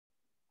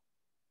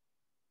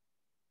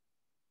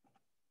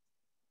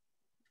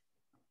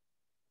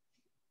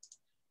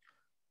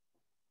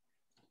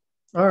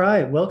All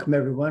right, welcome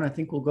everyone. I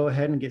think we'll go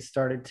ahead and get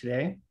started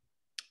today.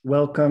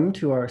 Welcome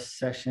to our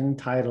session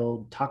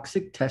titled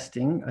Toxic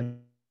Testing, an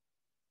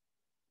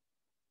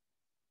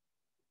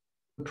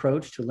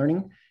approach to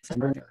learning.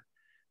 I'm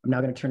now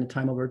going to turn the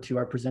time over to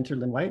our presenter,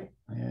 Lynn White,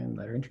 and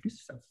let her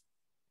introduce herself.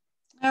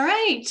 All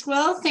right,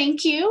 well,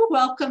 thank you.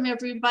 Welcome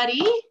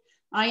everybody.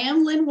 I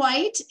am Lynn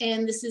White,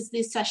 and this is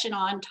the session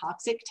on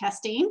toxic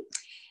testing.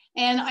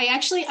 And I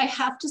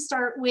have to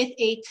start with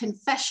a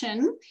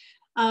confession.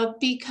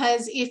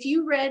 Because if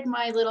you read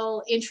my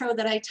little intro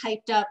that I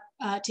typed up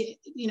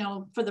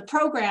for the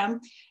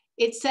program,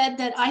 it said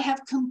that I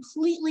have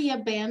completely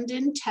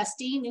abandoned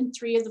testing in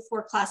 3 of the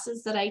 4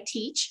 classes that I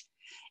teach.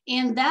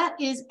 And that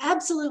is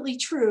absolutely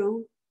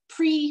true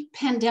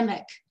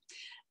pre-pandemic.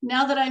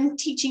 Now that I'm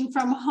teaching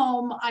from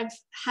home, I've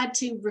had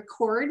to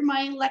record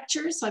my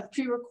lectures, so I've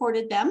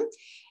pre-recorded them.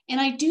 And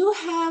I do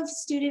have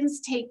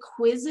students take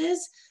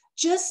quizzes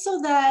just so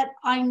that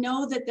I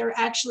know that they're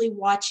actually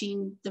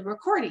watching the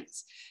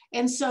recordings.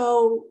 And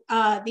so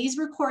these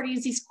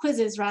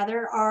quizzes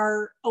rather,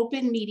 are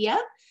open media.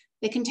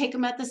 They can take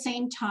them at the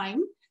same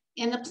time.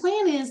 And the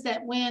plan is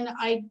that when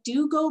I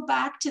do go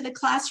back to the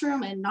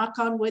classroom, and knock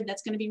on wood,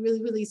 that's going to be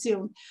really, really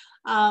soon,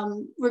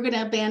 we're going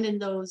to abandon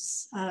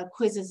those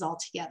quizzes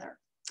altogether.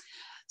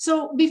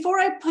 So before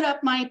I put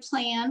up my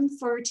plan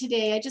for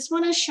today, I just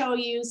want to show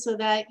you so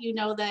that you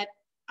know that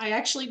I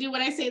actually do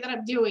what I say that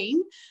I'm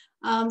doing.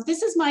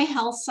 This is my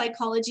health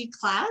psychology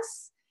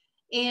class,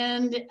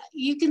 and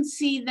you can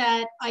see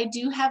that I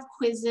do have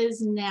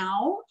quizzes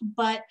now,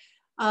 but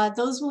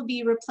those will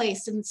be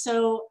replaced. And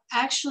so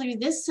actually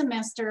this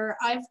semester,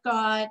 I've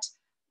got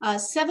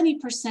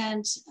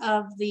 70%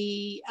 of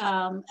the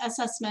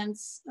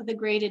assessments, the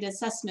graded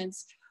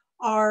assessments,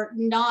 are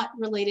not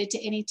related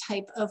to any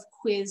type of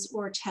quiz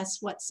or test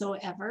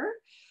whatsoever.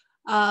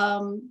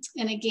 And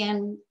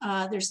again,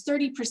 there's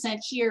 30%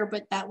 here,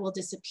 but that will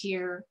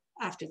disappear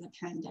after the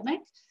pandemic.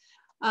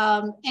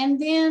 And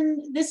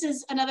then this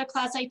is another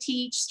class I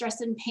teach,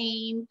 stress and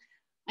pain.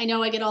 I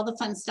know I get all the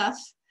fun stuff.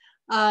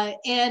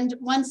 And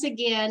once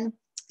again,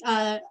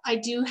 I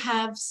do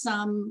have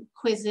some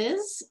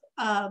quizzes,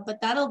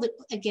 but that'll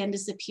again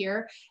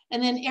disappear.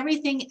 And then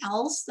everything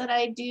else that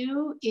I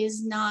do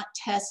is not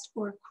test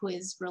or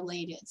quiz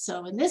related.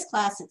 So in this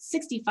class, it's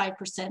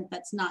 65%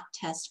 that's not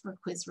test or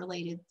quiz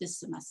related this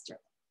semester.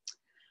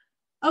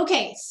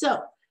 Okay,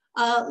 so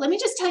let me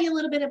just tell you a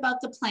little bit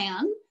about the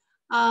plan.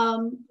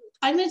 I'm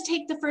going to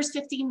take the first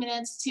 15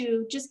 minutes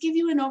to just give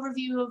you an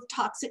overview of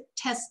toxic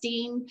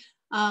testing,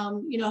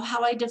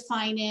 how I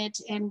define it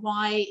and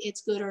why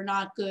it's good or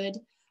not good.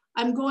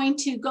 I'm going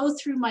to go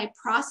through my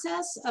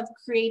process of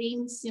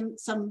creating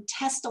some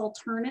test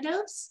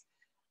alternatives,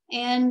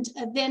 and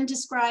then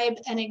describe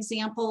an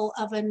example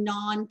of a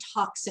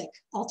non-toxic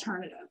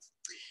alternative.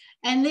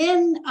 And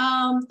then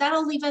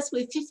that'll leave us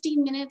with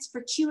 15 minutes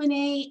for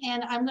Q&A,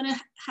 and I'm gonna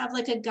have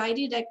like a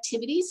guided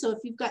activity. So if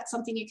you've got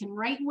something you can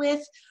write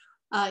with,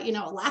 a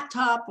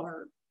laptop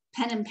or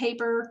pen and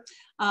paper,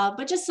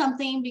 but just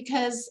something,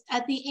 because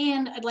at the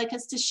end, I'd like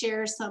us to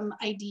share some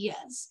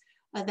ideas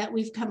that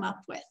we've come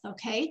up with,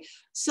 okay?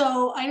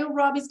 So I know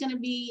Robbie's gonna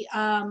be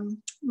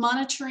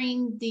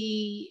monitoring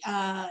the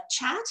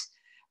chat.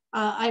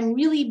 I'm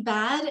really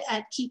bad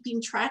at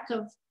keeping track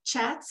of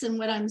chats and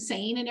what I'm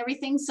saying and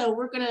everything. So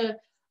we're gonna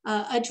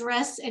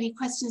address any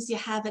questions you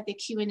have at the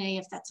Q&A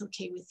if that's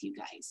okay with you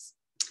guys.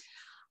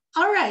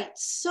 All right,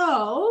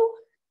 so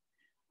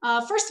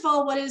first of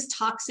all, what is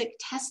toxic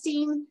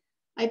testing?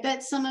 I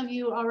bet some of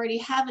you already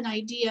have an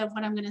idea of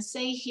what I'm gonna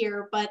say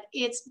here, but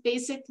it's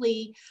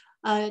basically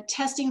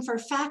testing for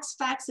facts,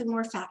 and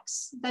more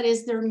facts. That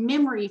is their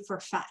memory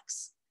for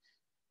facts.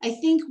 I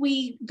think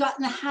we got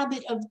in the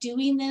habit of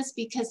doing this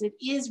because it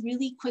is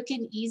really quick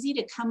and easy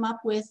to come up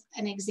with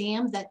an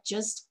exam that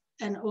just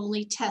and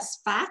only tests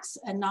facts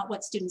and not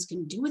what students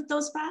can do with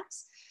those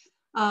facts.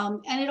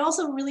 And it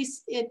also really,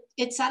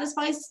 it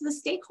satisfies the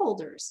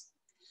stakeholders,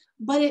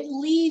 but it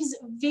leaves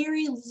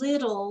very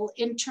little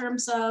in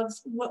terms of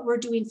what we're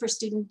doing for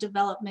student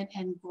development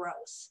and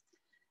growth.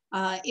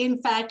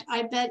 In fact,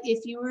 I bet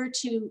if you were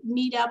to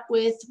meet up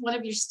with one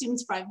of your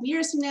students 5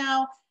 years from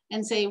now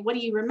and say, what do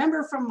you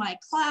remember from my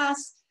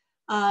class?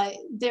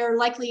 They're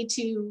likely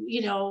to,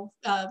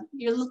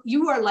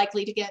 you are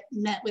likely to get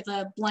met with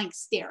a blank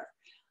stare.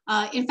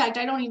 In fact,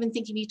 I don't even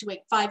think you need to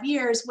wait 5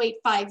 years, wait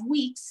 5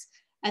 weeks.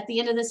 At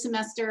the end of the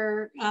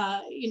semester,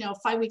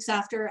 5 weeks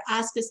after,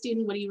 ask a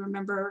student, what do you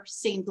remember?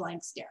 Same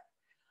blank stare.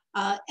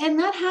 And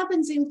that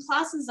happens in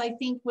classes, I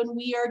think, when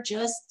we are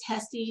just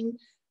testing,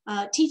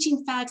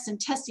 teaching facts and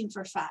testing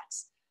for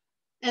facts.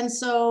 And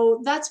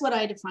so that's what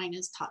I define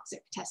as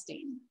toxic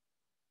testing.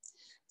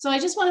 So I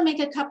just want to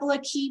make a couple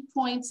of key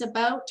points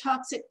about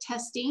toxic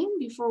testing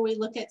before we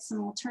look at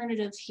some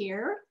alternatives.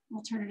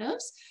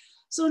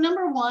 So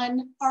number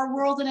one, our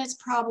world and its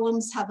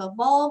problems have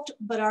evolved,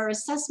 but our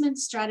assessment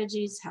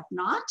strategies have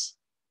not.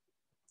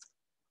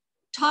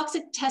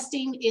 Toxic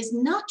testing is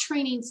not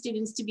training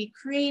students to be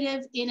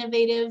creative,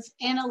 innovative,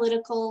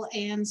 analytical,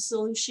 and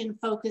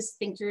solution-focused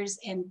thinkers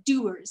and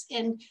doers.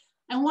 And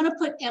I want to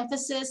put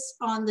emphasis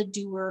on the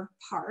doer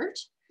part.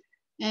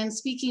 And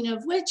speaking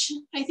of which,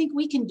 I think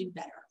we can do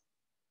better.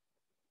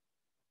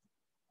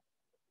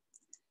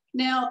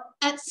 Now,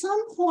 at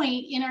some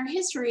point in our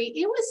history,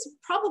 it was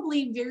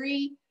probably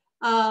very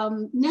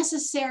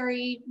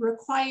necessary,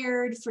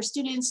 required for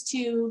students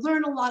to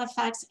learn a lot of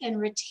facts and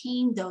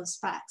retain those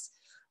facts.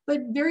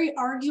 But very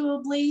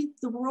arguably,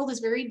 the world is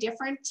very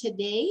different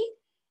today.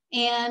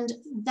 And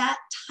that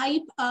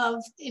type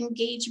of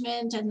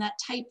engagement and that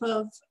type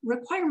of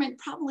requirement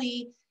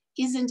probably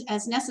isn't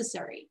as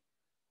necessary.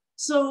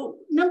 So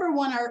number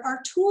one,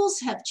 our tools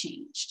have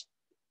changed.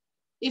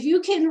 If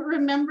you can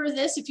remember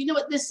this, if you know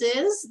what this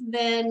is,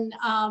 then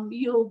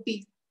you'll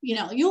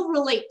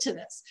relate to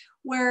this,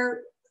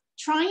 where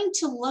trying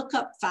to look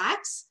up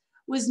facts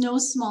was no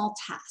small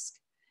task.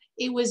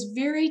 It was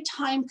very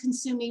time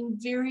consuming,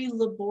 very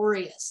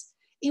laborious.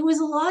 It was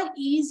a lot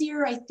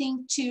easier, I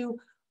think, to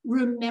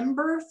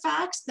remember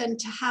facts than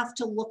to have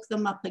to look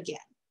them up again.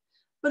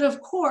 But of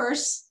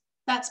course,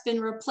 that's been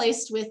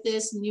replaced with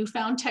this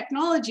newfound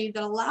technology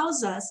that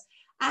allows us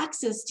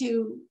access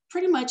to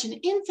pretty much an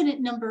infinite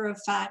number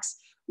of facts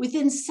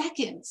within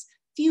seconds,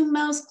 few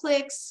mouse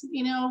clicks,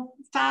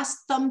 fast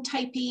thumb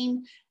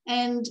typing,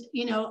 and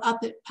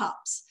up it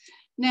pops.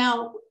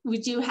 Now, we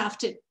do have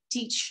to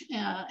teach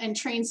and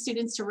train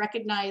students to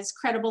recognize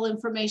credible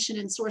information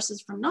and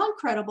sources from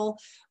non-credible,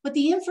 but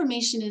the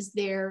information is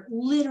there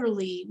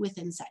literally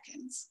within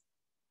seconds.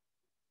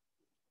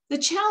 The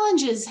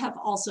challenges have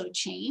also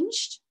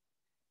changed.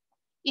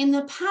 In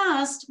the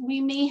past, we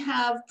may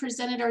have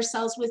presented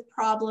ourselves with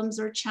problems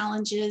or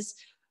challenges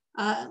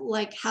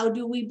like how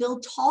do we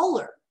build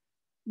taller?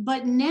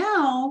 But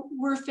now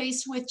we're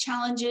faced with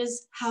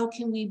challenges, how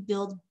can we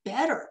build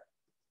better?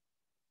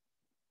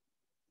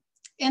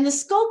 And the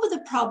scope of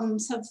the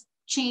problems have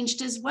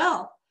changed as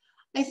well.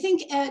 I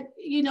think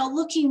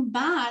looking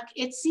back,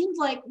 it seemed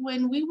like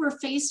when we were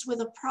faced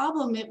with a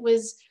problem, it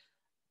was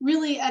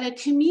really at a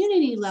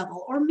community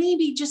level, or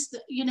maybe just,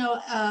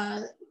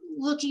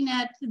 looking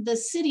at the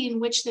city in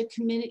which the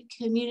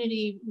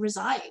community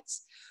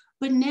resides.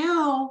 But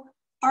now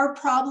our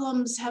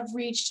problems have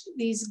reached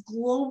these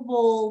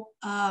global,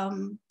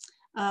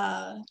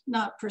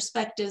 not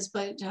perspectives,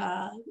 but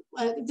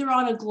they're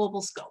on a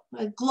global scope,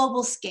 a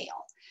global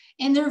scale.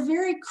 And they're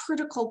very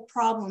critical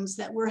problems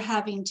that we're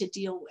having to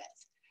deal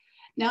with.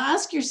 Now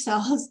ask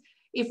yourselves,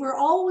 if we're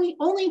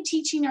only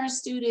teaching our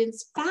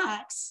students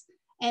facts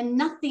and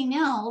nothing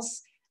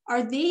else,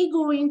 are they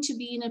going to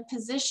be in a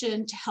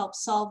position to help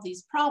solve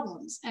these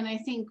problems? And I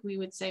think we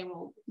would say,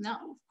 well, no,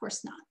 of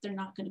course not. They're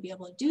not going to be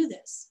able to do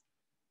this.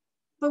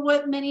 But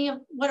what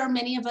are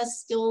many of us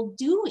still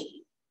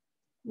doing?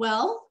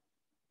 Well,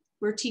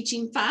 we're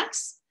teaching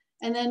facts,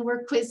 and then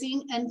we're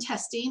quizzing and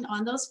testing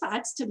on those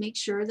facts to make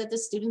sure that the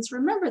students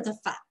remember the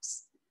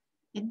facts.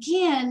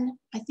 Again,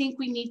 I think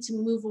we need to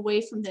move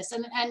away from this.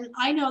 And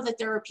I know that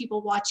there are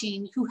people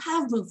watching who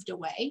have moved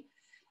away.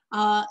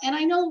 And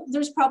I know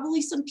there's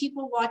probably some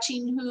people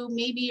watching who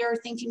maybe are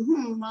thinking,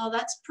 well,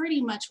 that's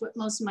pretty much what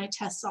most of my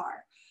tests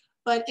are.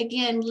 But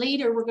again,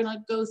 later we're going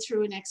to go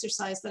through an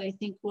exercise that I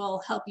think will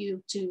help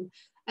you to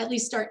at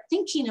least start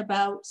thinking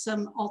about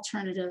some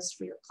alternatives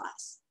for your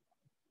class.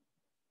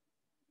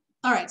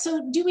 All right,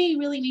 so do we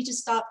really need to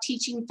stop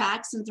teaching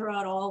facts and throw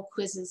out all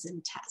quizzes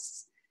and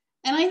tests?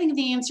 And I think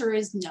the answer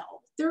is no.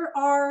 There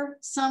are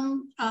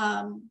some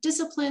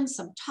disciplines,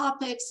 some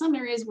topics, some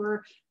areas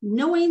where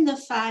knowing the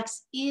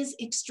facts is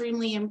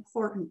extremely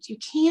important. You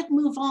can't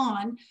move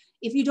on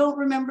if you don't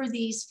remember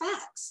these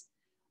facts.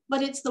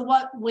 But it's the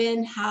what,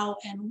 when, how,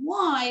 and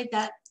why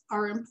that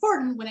are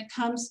important when it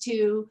comes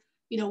to,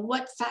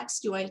 what facts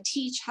do I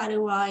teach? How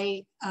do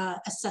I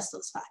assess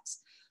those facts?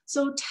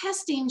 So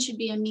testing should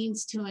be a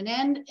means to an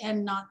end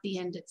and not the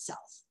end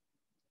itself.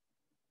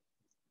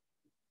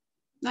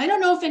 I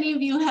don't know if any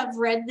of you have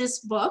read this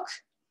book.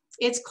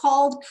 It's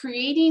called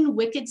Creating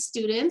Wicked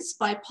Students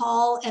by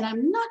Paul, and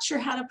I'm not sure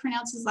how to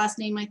pronounce his last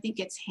name. I think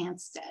it's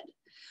Hansted.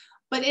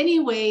 But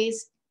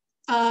anyways,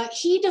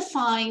 he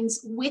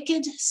defines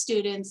wicked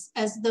students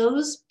as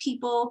those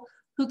people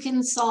who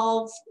can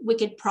solve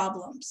wicked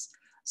problems.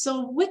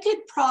 So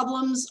wicked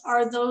problems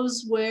are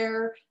those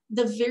where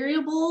the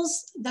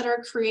variables that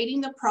are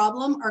creating the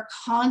problem are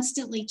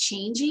constantly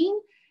changing,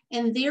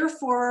 and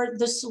therefore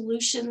the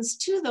solutions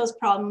to those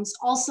problems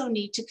also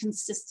need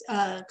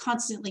to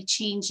constantly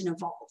change and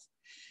evolve.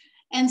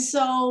 And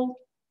so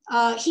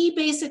he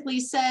basically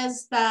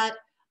says that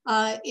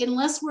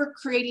unless we're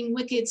creating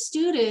wicked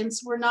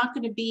students, we're not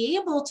going to be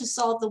able to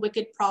solve the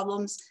wicked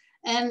problems.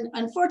 And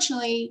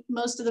unfortunately,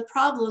 most of the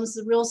problems,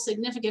 the real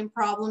significant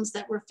problems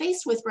that we're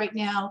faced with right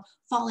now,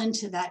 fall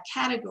into that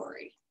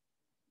category.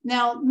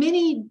 Now,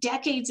 many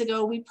decades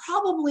ago, we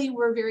probably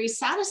were very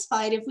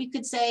satisfied if we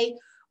could say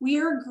we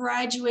are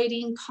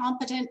graduating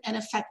competent and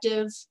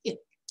effective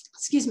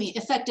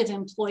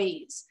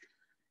employees.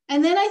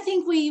 And then I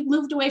think we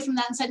moved away from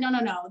that and said, no,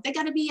 they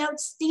got to be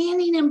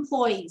outstanding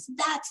employees.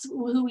 That's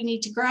who we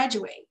need to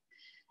graduate.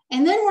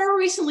 And then more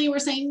recently, we're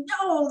saying,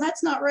 no,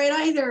 that's not right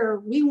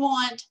either. We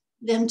want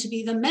them to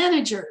be the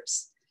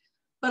managers.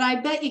 but I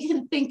bet you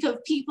can think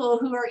of people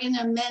who are in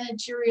a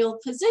managerial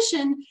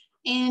position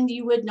and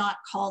you would not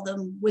call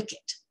them wicked,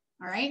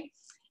 all right?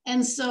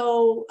 And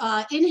so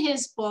in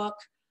his book,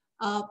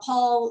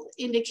 Paul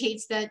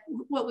indicates that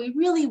what we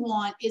really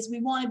want is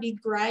we want to be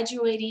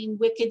graduating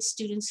wicked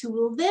students who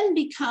will then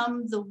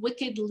become the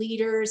wicked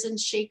leaders and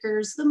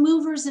shakers, the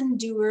movers and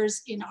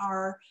doers in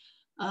our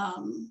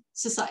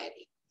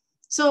society.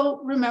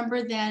 So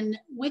remember then,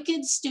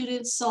 wicked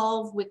students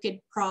solve wicked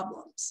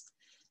problems.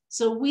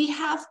 So we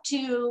have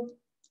to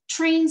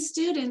train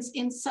students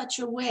in such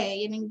a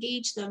way and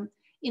engage them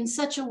in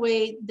such a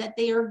way that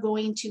they are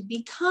going to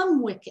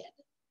become wicked.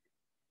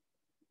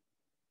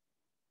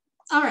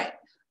 All right,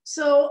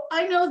 so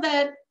I know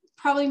that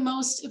probably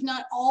most, if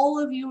not all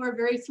of you are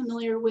very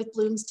familiar with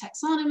Bloom's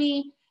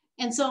taxonomy.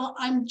 And so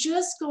I'm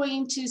just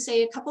going to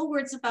say a couple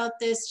words about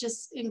this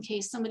just in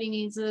case somebody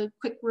needs a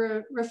quick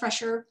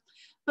refresher.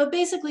 But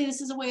basically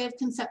this is a way of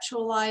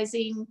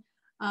conceptualizing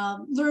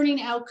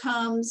learning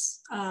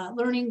outcomes,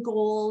 learning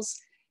goals,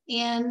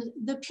 and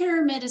the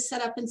pyramid is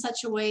set up in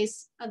such a way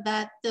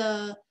that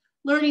the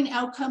learning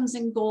outcomes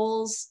and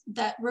goals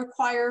that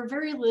require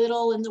very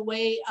little in the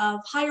way of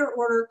higher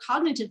order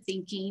cognitive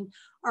thinking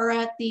are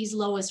at these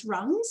lowest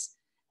rungs.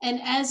 And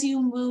as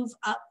you move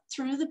up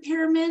through the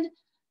pyramid,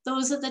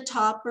 those at the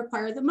top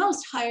require the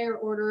most higher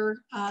order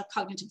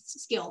cognitive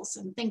skills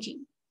and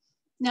thinking.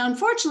 Now,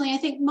 unfortunately, I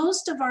think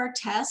most of our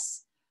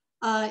tests,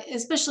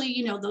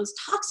 especially those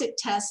toxic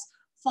tests,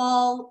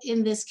 fall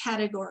in this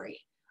category,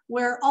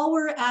 where all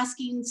we're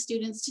asking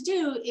students to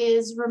do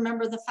is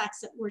remember the facts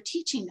that we're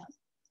teaching them.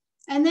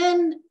 And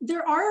then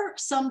there are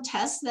some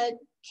tests that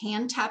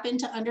can tap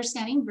into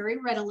understanding very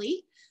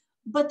readily,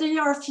 but they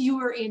are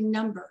fewer in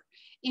number.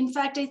 In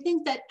fact, I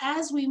think that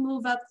as we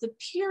move up the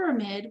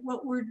pyramid,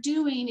 what we're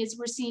doing is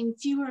we're seeing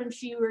fewer and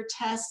fewer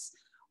tests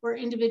or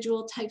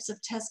individual types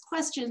of test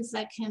questions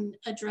that can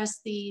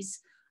address these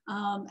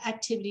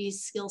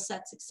activities, skill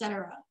sets,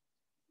 etc.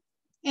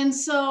 And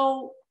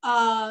so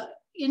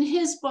in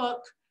his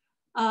book,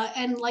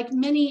 and like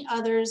many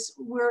others,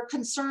 we're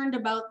concerned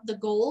about the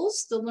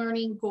goals, the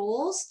learning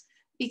goals,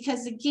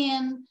 because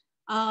again,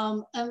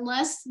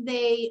 unless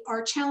they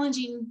are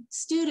challenging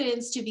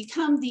students to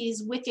become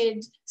these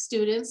wicked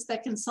students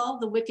that can solve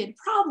the wicked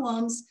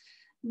problems,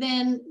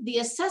 then the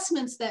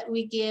assessments that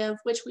we give,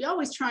 which we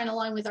always try and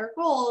align with our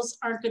goals,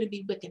 aren't going to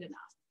be wicked enough.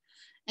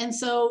 And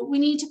so we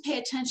need to pay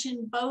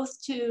attention both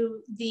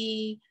to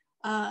the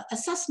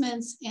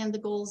assessments and the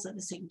goals at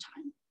the same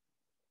time.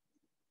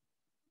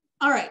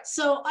 All right,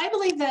 so I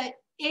believe that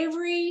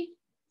every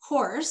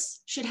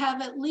course should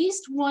have at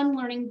least one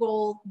learning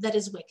goal that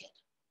is wicked.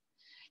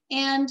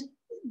 And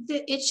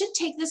it should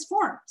take this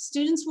form.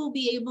 Students will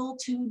be able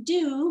to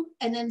do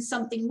and then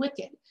something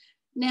wicked.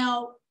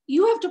 Now,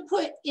 you have to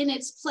put in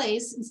its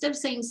place, instead of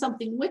saying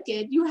something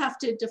wicked, you have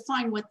to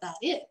define what that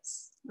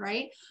is,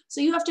 right? So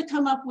you have to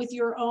come up with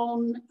your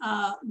own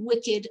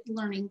wicked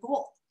learning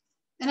goal.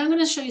 And I'm going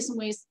to show you some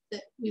ways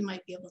that we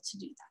might be able to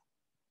do that.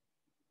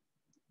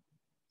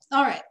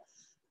 All right.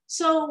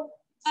 So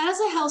as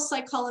a health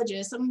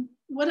psychologist,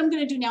 what I'm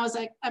going to do now is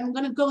I'm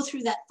going to go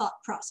through that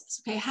thought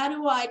process. Okay, how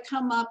do I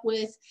come up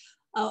with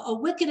a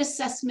wicked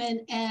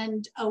assessment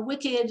and a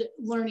wicked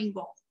learning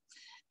goal?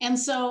 And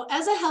so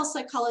as a health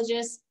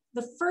psychologist,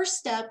 the first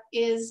step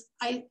is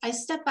I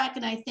step back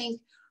and I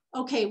think,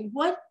 okay,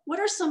 what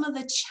are some of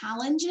the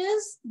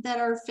challenges that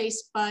are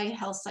faced by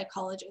health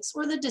psychologists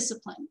or the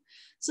discipline?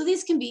 So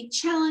these can be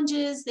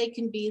challenges, they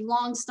can be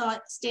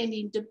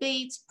long-standing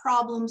debates,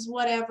 problems,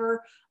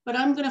 whatever, but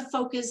I'm going to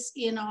focus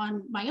in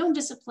on my own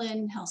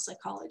discipline, health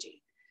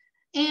psychology.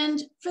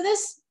 And for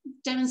this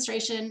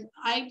demonstration,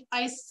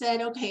 I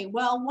said, okay,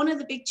 well, one of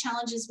the big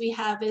challenges we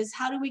have is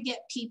how do we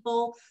get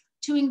people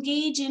to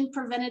engage in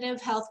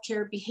preventative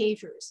healthcare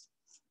behaviors?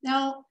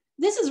 Now,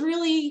 this is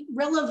really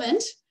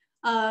relevant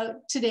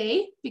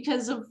today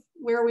because of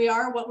where we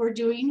are, what we're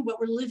doing, what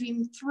we're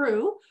living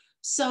through.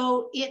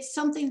 So it's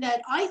something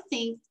that I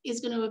think is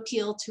going to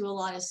appeal to a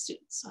lot of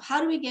students. So how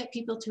do we get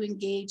people to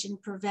engage in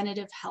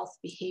preventative health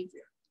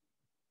behavior?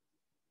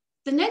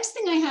 The next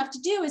thing I have to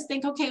do is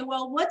think, okay,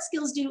 well, what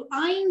skills do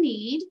I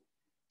need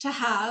to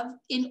have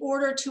in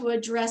order to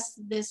address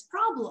this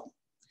problem?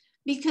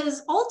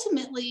 Because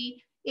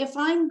ultimately, if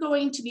I'm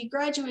going to be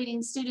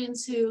graduating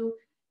students who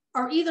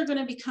are either going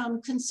to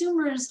become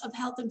consumers of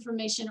health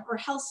information or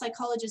health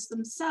psychologists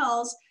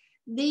themselves,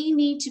 they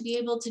need to be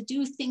able to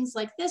do things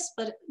like this,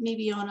 but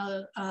maybe on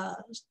a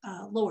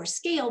lower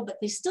scale, but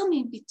they still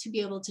need to be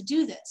able to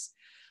do this.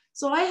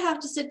 So I have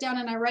to sit down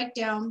and I write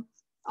down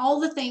all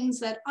the things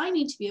that I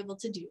need to be able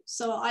to do.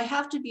 So I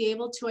have to be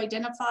able to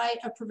identify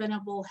a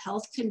preventable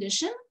health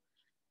condition,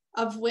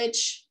 of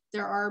which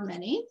there are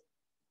many.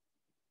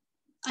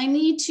 I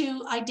need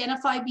to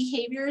identify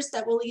behaviors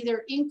that will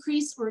either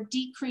increase or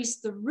decrease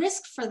the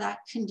risk for that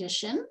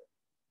condition.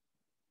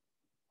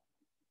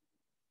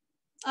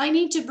 I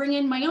need to bring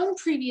in my own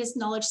previous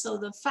knowledge, so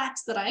the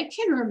facts that I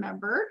can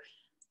remember.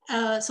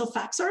 So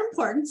facts are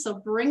important, so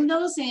bring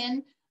those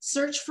in,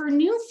 search for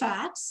new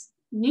facts,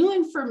 new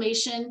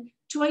information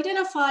to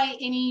identify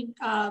any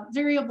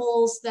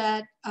variables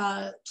that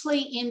play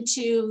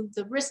into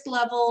the risk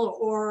level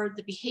or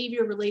the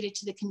behavior related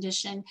to the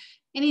condition,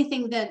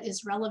 anything that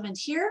is relevant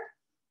here.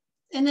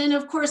 And then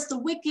of course,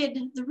 the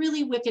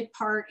really wicked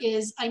part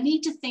is I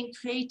need to think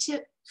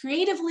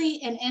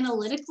creatively and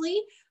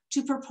analytically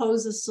to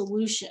propose a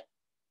solution,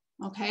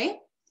 okay?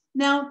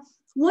 Now,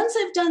 once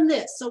I've done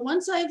this, so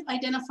once I've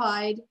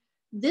identified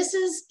this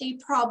is a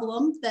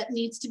problem that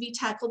needs to be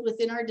tackled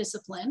within our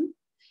discipline,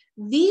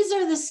 these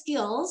are the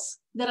skills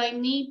that I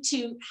need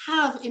to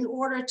have in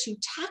order to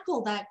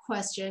tackle that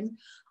question,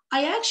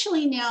 I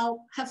actually now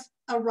have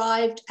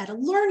arrived at a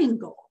learning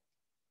goal,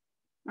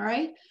 all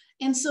right?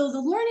 And so the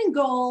learning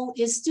goal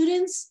is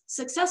students,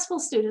 successful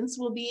students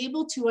will be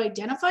able to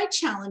identify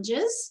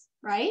challenges,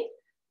 right?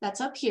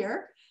 That's up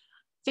here,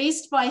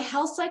 faced by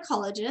health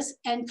psychologists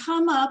and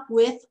come up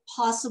with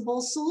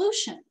possible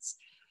solutions.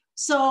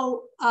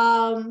 So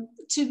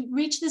to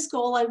reach this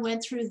goal, I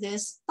went through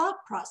this thought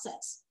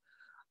process.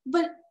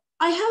 But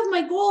I have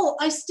my goal,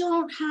 I still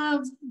don't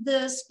have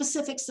the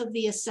specifics of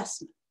the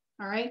assessment,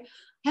 all right?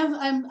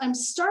 I'm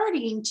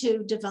starting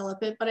to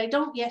develop it, but I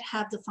don't yet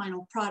have the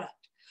final product.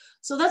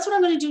 So that's what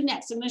I'm gonna do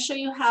next. I'm gonna show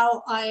you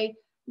how I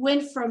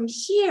went from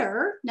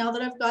here, now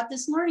that I've got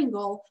this learning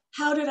goal,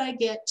 how did I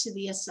get to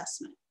the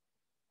assessment?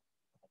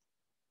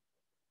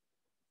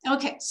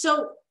 Okay,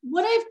 so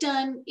what I've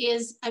done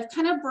is I've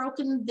kind of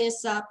broken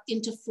this up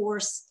into 4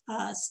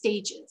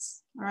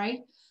 stages, all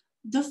right?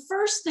 The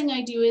first thing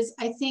I do is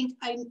I think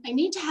I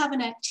need to have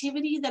an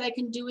activity that I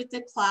can do with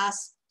the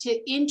class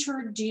to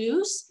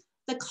introduce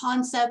the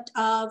concept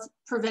of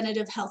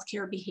preventative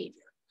healthcare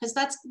behavior, because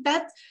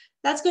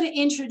that's going to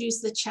introduce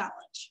the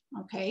challenge,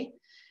 okay?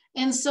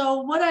 And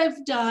so what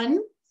I've done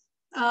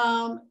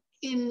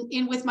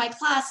with my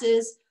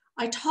classes,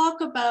 I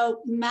talk about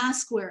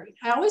mask wearing.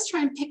 I always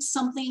try and pick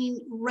something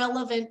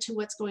relevant to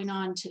what's going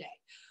on today.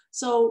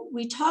 So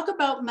we talk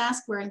about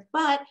mask wearing,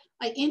 but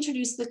I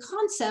introduce the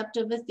concept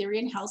of a theory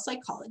in health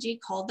psychology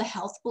called the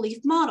health belief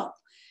model.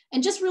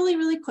 And just really,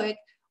 really quick,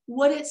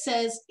 what it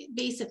says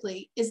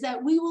basically is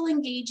that we will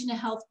engage in a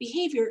health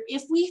behavior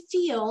if we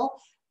feel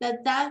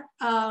that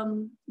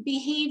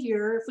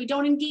behavior, if we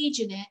don't engage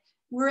in it,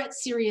 we're at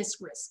serious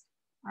risk,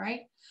 all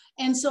right?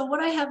 And so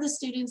what I have the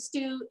students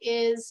do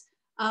is,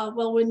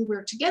 well, when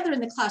we're together in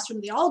the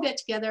classroom, they all get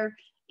together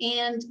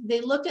and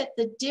they look at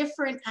the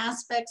different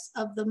aspects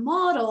of the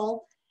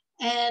model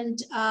and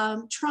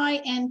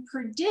try and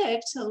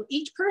predict, so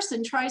each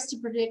person tries to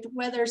predict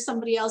whether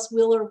somebody else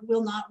will or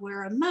will not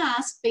wear a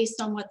mask based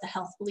on what the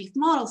health belief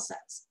model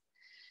says.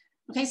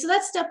 Okay, so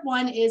that's step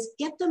 1, is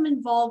get them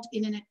involved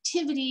in an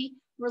activity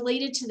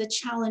related to the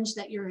challenge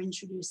that you're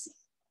introducing.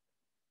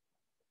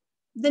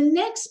 The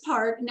next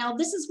part, now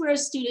this is where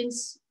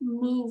students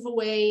move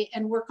away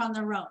and work on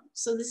their own.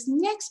 So this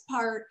next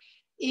part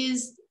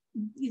is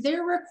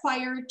they're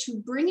required to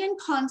bring in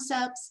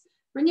concepts,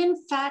 bring in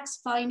facts,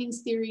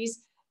 findings,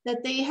 theories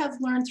that they have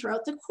learned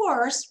throughout the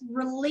course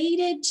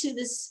related to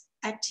this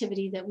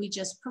activity that we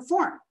just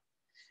performed.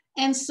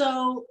 And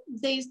so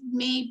they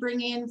may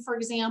bring in, for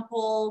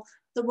example,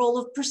 the role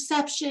of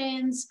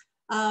perceptions,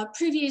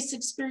 previous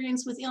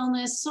experience with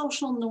illness,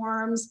 social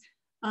norms,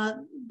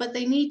 but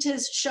they need to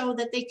show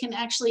that they can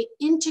actually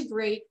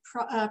integrate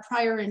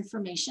prior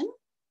information.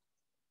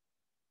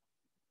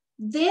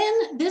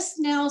 Then this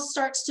now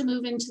starts to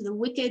move into the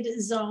wicked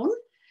zone.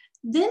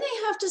 Then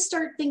they have to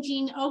start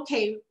thinking,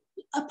 okay,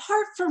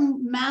 apart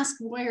from mask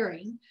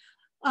wearing,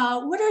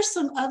 what are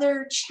some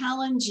other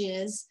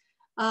challenges,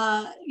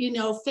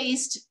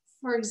 faced,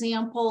 for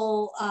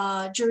example,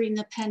 during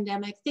the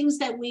pandemic, things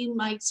that we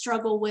might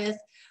struggle with.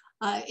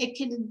 It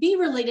can be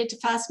related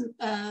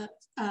to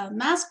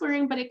mask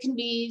wearing, but it can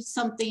be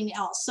something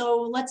else.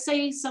 So let's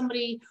say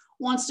somebody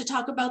wants to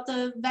talk about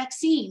the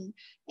vaccine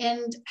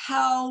and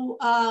how,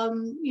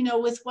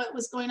 with what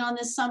was going on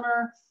this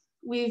summer,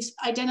 we've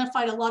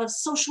identified a lot of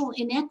social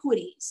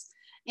inequities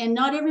and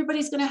not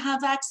everybody's going to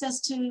have access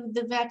to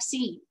the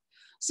vaccine.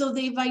 So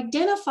they've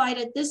identified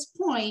at this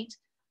point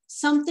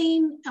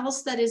something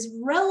else that is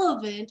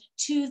relevant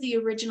to the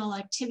original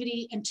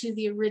activity and to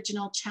the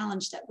original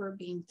challenge that we're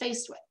being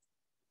faced with.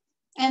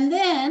 And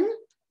then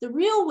the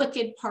real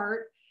wicked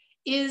part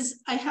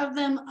is I have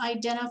them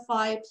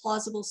identify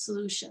plausible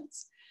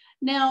solutions.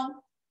 Now,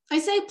 I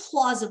say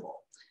plausible.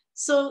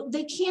 So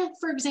they can't,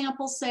 for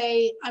example,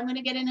 say, I'm going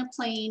to get in a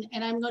plane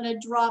and I'm going to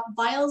drop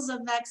vials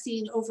of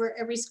vaccine over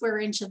every square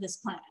inch of this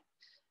planet.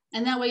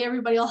 And that way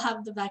everybody will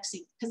have the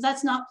vaccine, because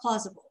that's not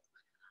plausible.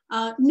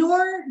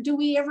 Nor do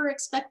we ever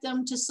expect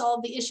them to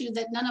solve the issue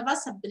that none of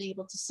us have been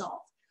able to solve.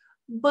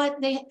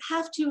 But they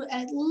have to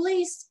at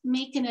least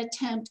make an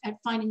attempt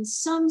at finding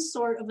some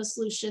sort of a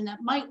solution that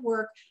might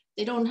work.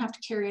 They don't have to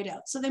carry it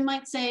out. So they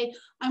might say,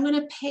 I'm going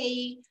to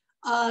pay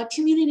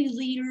community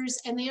leaders,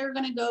 and they are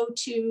going to go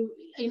to,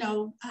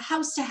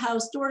 house to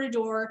house, door to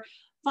door,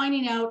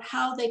 finding out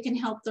how they can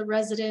help the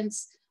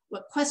residents,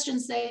 what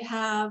questions they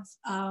have,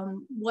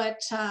 what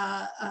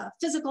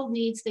physical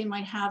needs they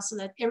might have so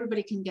that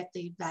everybody can get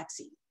the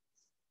vaccine.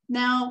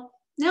 Now,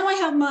 Now I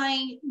have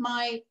my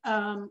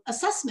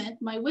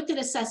assessment, my wicked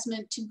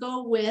assessment to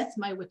go with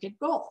my wicked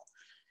goal.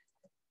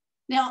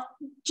 Now,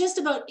 just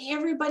about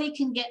everybody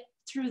can get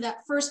through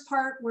that first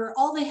part where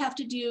all they have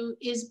to do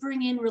is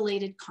bring in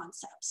related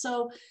concepts.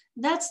 So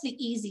that's the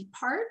easy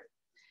part.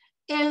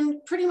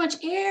 And pretty much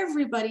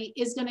everybody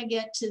is going to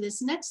get to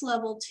this next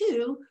level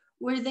too,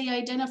 where they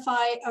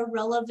identify a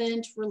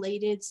relevant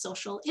related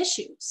social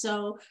issue.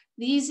 So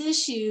these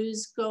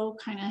issues go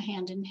kind of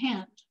hand in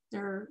hand.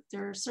 They're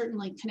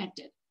certainly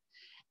connected.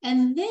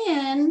 And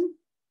then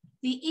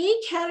the A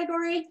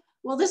category,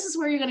 well, this is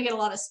where you're going to get a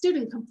lot of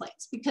student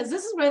complaints, because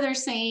this is where they're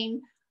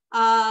saying,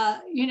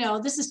 you know,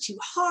 this is too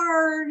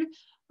hard.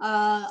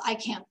 I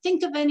can't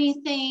think of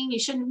anything. You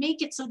shouldn't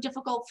make it so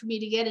difficult for me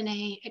to get an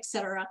A,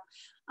 etc.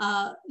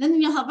 Then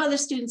you'll have other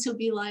students who'll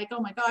be like, oh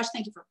my gosh,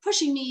 thank you for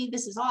pushing me.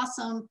 This is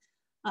awesome.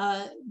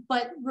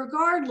 But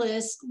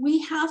regardless,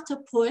 we have to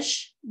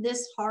push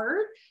this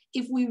hard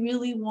if we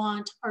really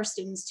want our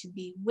students to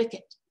be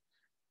wicked.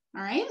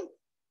 All right.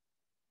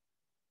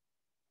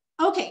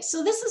 Okay,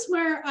 so this is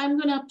where I'm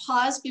going to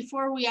pause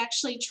before we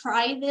actually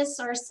try this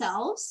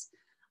ourselves.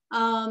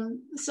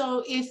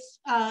 So if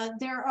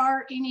there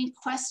are any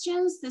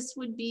questions, this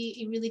would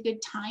be a really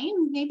good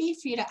time maybe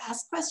for you to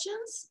ask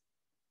questions.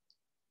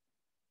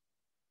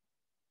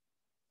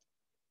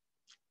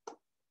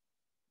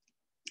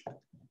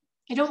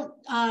 I don't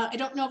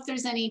know if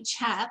there's any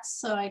chats,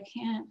 so I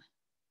can't.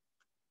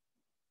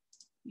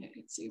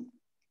 Let's see.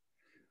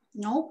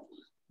 Nope.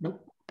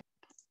 Nope.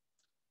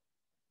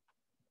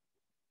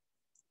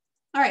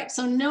 All right,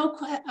 so no,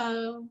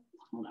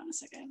 hold on a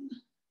second.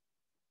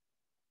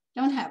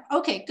 Don't have,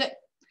 okay, good.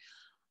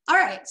 All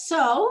right,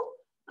 so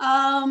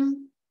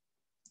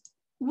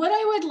what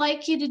I would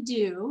like you to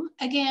do,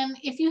 again,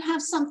 if you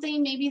have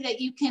something maybe that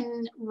you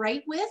can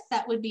write with,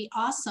 that would be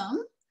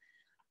awesome.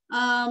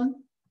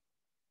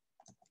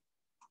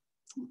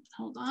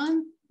 Hold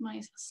on,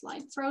 my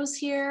slide froze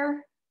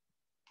here.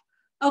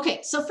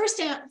 Okay, so first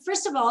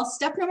of all,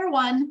 step number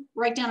one,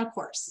 write down a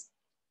course,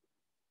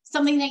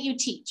 something that you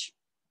teach.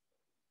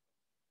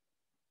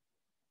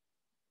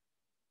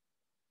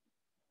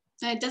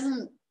 And it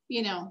doesn't,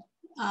 you know,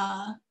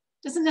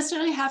 doesn't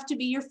necessarily have to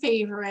be your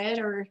favorite,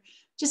 or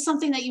just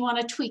something that you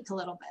want to tweak a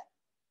little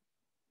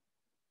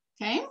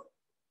bit. Okay.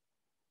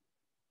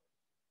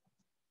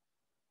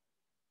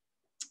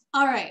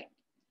 All right.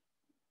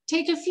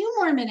 Take a few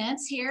more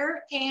minutes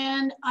here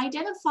and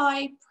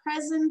identify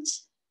present,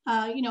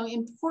 you know,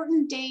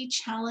 important day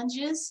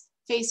challenges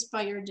faced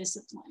by your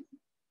discipline.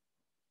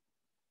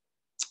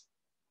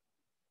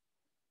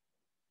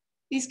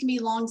 These can be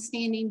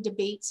long-standing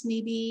debates,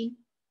 maybe.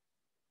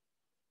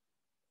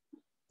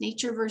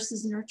 Nature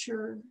versus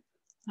nurture,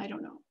 I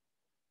don't know.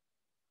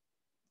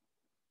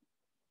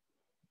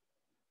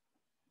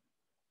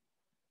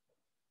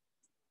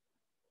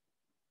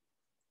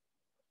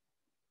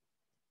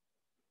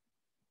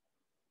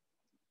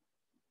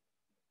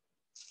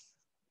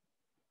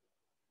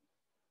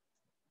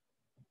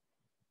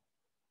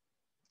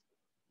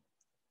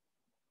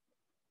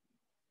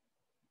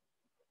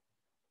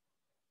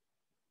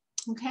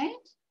 Okay,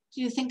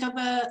 do you think of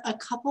a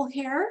couple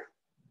here?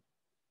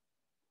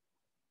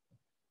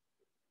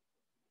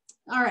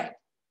 All right.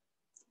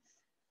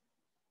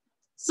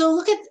 So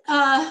look at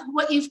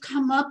what you've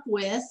come up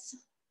with,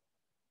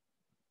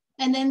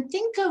 and then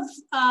think of,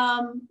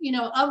 you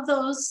know, of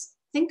those,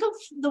 think of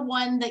the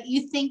one that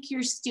you think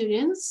your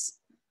students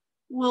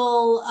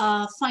will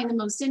find the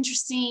most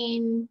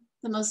interesting,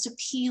 the most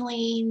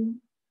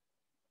appealing.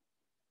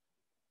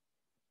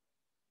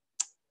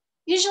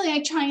 Usually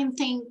I try and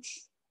think,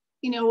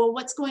 you know, well,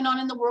 what's going on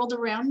in the world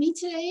around me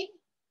today?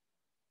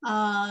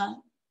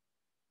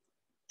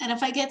 And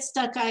if I get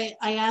stuck, I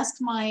ask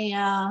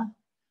my,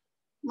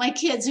 my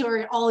kids, who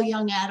are all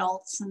young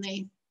adults, and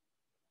they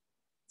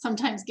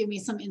sometimes give me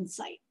some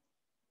insight.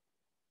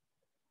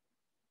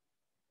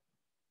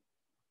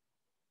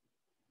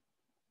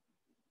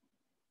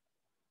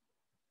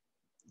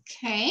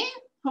 Okay,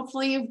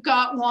 hopefully you've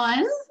got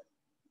one.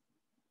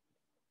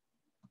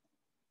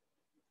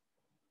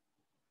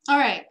 All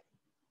right,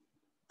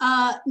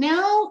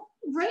 now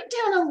write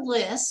down a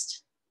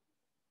list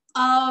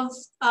of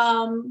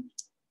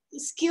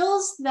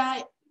skills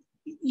that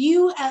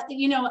you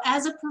know,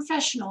 as a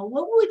professional,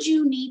 what would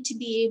you need to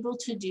be able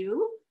to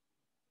do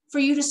for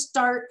you to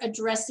start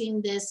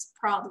addressing this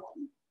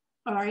problem?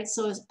 All right,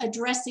 so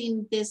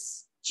addressing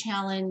this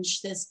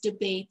challenge, this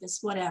debate, this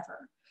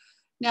whatever.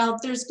 Now,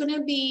 there's going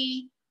to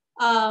be,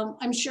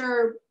 I'm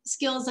sure,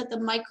 skills at the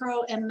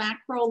micro and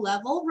macro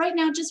level. Right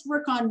now, just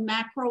work on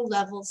macro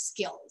level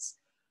skills.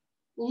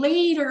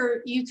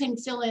 Later, you can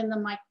fill in the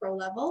micro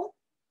level.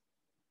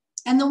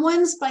 And the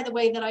ones, by the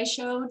way, that I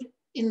showed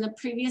in the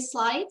previous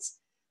slides,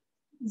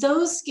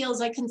 those skills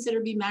I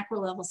consider be macro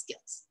level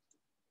skills.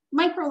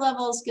 Micro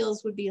level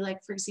skills would be like,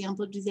 for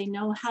example, do they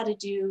know how to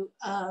do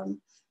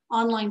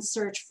online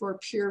search for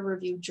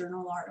peer-reviewed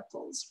journal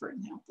articles, for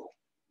example?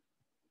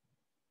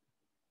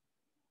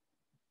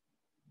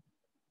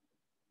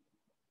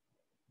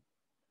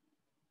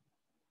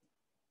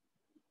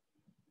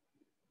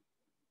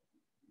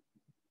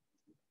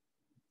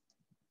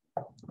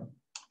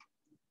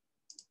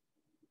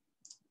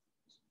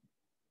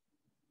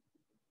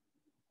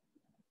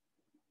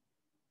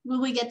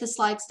 will we get the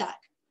slide stack?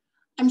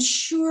 I'm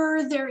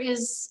sure there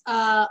is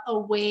a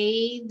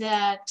way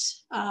that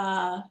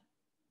that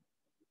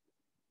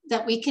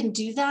we can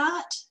do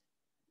that.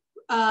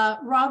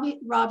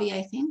 Robbie,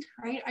 I think,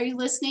 right? Are you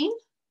listening?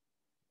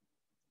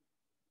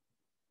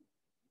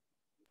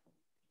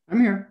 I'm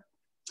here.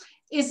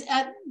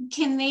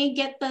 Can they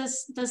get the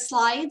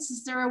slides?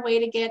 Is there a way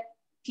to get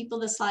people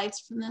the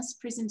slides from this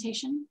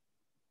presentation?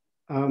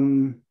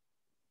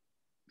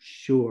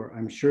 Sure.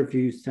 I'm sure if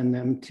you send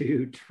them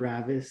to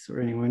Travis or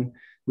anyone,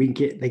 we can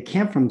get, they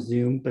can't from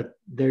Zoom, but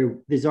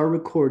these are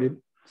recorded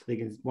so they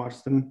can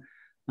watch them.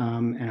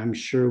 And I'm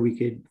sure we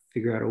could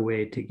figure out a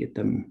way to get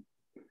them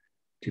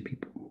to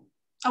people.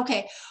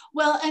 Okay.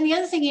 Well, and the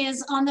other thing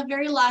is on the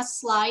very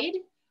last slide,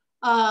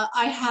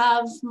 I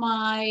have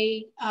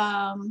my,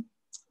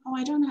 oh,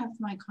 I don't have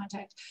my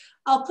contact.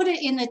 I'll put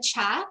it in the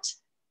chat,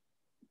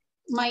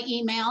 my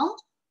email,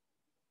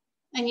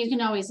 and you can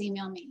always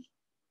email me.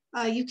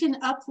 You can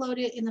upload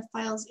it in the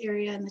files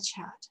area in the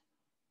chat.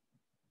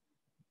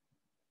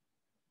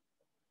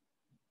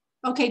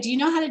 Okay, do you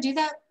know how to do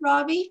that,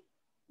 Robbie?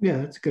 Yeah,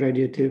 that's a good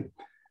idea too.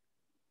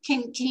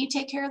 Can you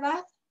take care of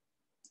that?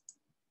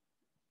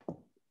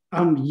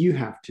 You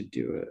have to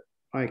do it.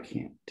 I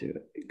can't do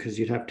it because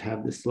you'd have to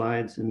have the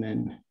slides and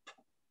then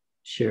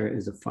share it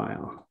as a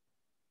file.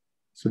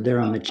 So there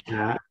on the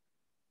chat,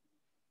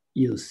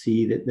 you'll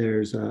see that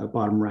there's a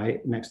bottom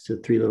right next to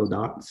 3 little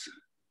dots.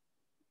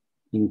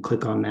 You can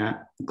click on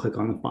that, click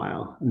on the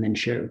file, and then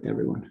share it with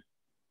everyone.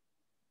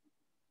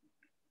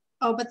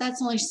 Oh, but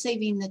that's only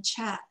saving the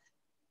chat.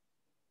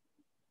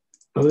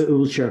 Oh, it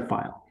will share a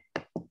file.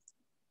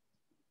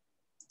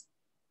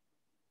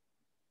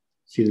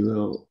 See the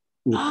little.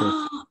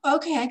 Oh,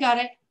 okay, I got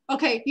it.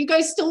 Okay, you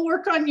guys still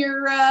work on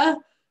your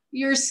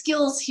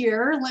skills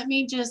here. Let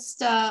me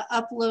just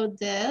upload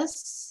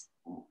this.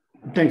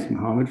 Thanks,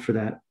 Mohammed, for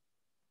that.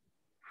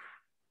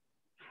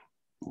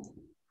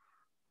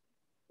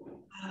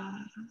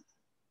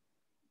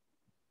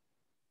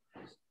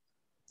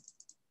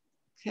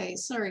 Okay,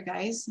 sorry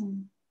guys.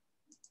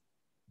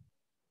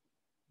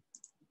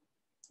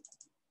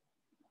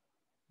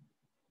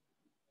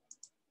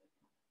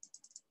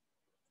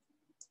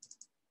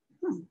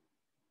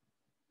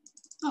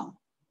 Oh,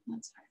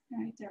 that's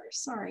right there,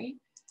 sorry.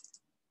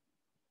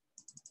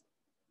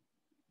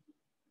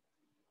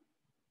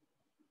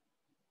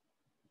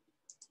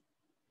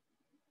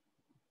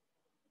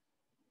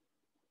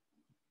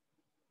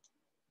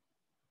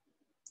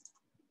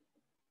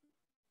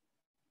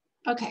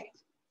 Okay,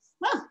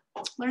 well,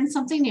 learned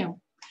something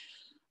new.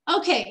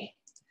 Okay,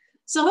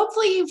 so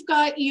hopefully you've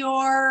got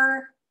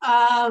your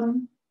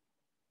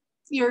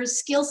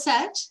skill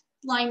set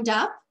lined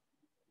up.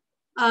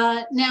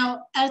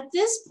 Now, at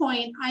this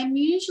point, I'm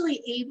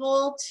usually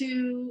able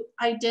to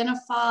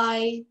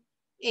identify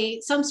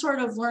some sort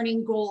of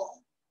learning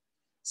goal.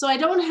 So I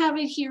don't have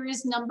it here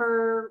as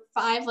number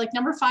 5, like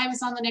number 5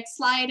 is on the next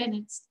slide and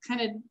it's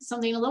kind of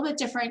something a little bit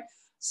different.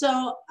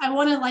 So I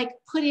want to like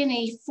put in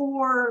a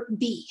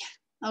 4B,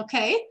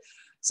 okay?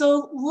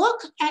 So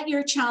look at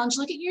your challenge,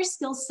 look at your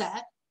skill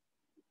set,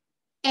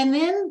 and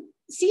then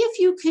see if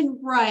you can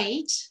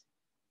write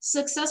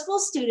successful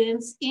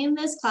students in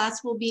this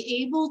class will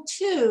be able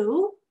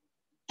to,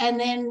 and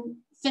then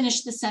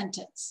finish the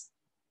sentence.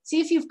 See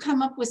if you've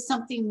come up with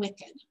something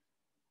wicked.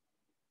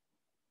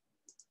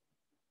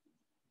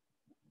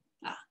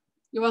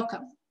 You're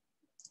welcome.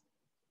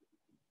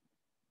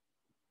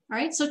 All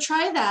right, so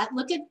try that.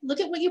 Look at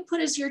what you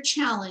put as your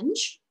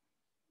challenge,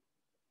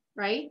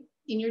 right?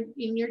 In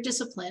your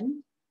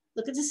discipline.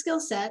 Look at the skill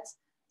sets.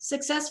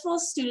 Successful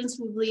students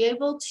will be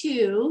able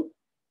to,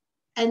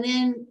 and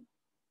then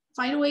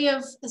find a way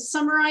of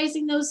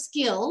summarizing those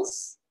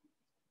skills.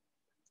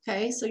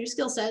 Okay, so your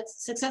skill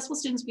sets. Successful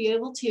students will be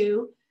able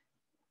to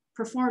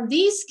perform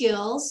these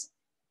skills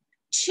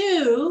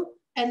to,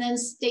 and then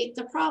state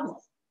the problem.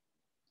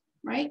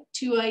 Right?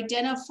 To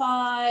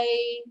identify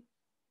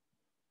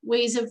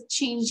ways of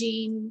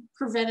changing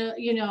preventative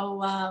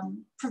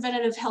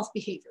health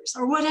behaviors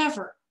or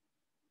whatever.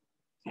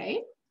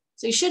 Okay,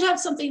 so you should have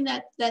something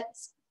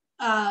that's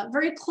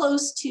very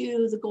close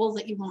to the goal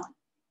that you want.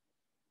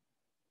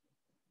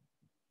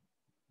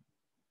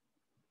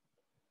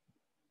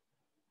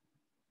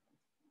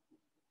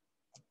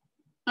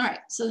 All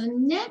right, so the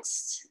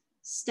next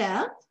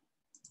step.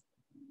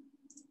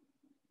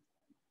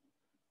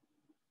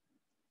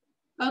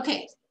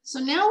 Okay, so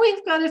now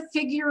we've got to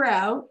figure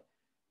out,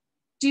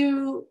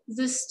 do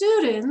the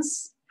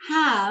students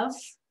have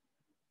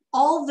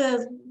all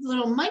the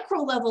little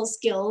micro level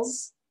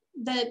skills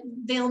that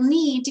they'll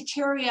need to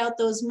carry out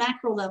those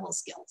macro level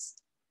skills?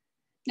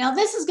 Now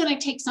this is going to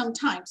take some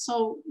time,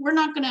 so we're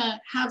not going to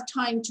have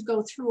time to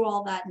go through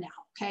all that now,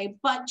 okay?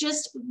 But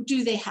just,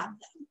 do they have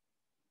them?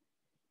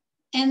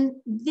 And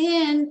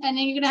then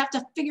you're going to have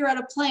to figure out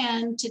a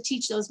plan to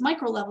teach those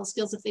micro level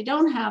skills if they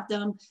don't have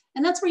them.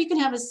 And that's where you can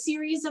have a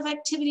series of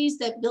activities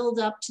that build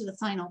up to the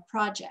final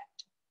project.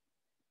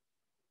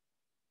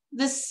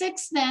 The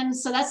 6th then,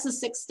 so that's the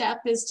 6th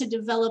step, is to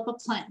develop a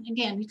plan.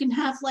 Again, you can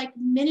have like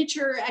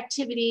miniature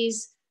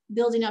activities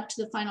building up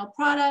to the final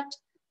product.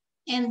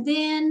 And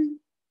then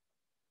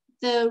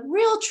the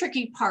real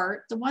tricky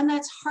part, the one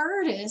that's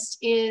hardest,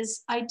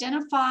 is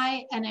identify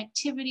an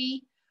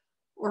activity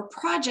or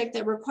project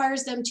that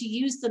requires them to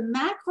use the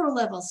macro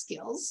level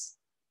skills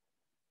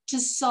to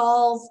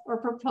solve or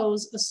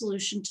propose a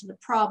solution to the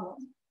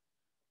problem.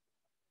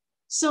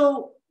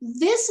 So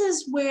this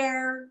is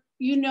where,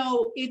 you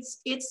know, it's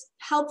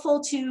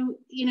helpful to,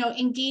 you know,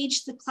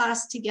 engage the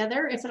class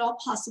together if at all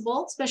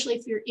possible, especially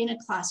if you're in a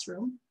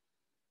classroom.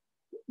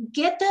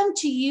 Get them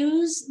to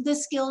use the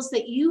skills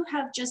that you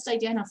have just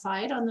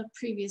identified on the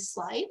previous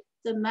slide,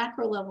 the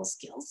macro level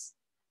skills.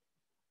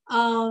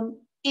 And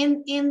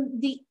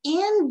the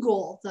end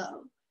goal,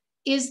 though,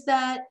 is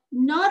that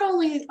not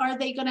only are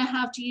they going to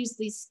have to use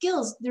these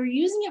skills, they're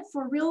using it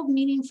for real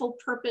meaningful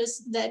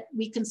purpose that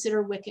we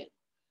consider wicked,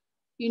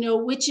 you know,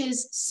 which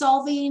is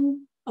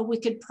solving a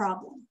wicked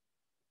problem.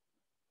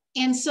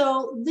 And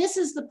so this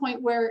is the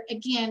point where,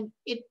 again,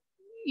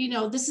 you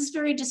know, this is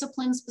very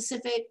discipline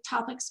specific,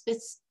 topic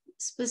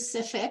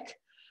specific,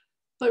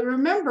 but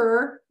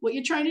remember what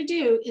you're trying to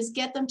do is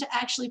get them to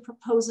actually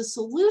propose a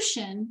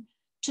solution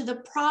to the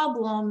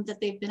problem that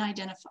they've been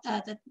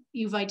that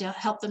you've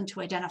helped them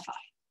to identify.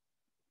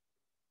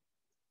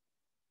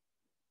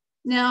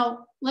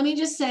 Now, let me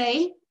just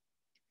say,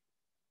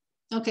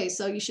 okay,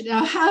 so you should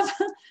now have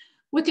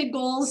wicked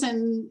goals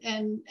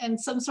and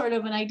some sort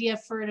of an idea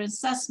for an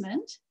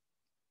assessment.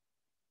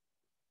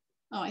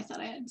 Oh, I thought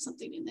I had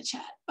something in the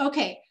chat.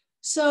 Okay,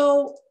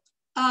 so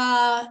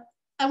I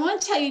want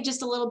to tell you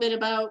just a little bit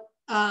about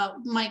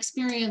my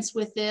experience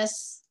with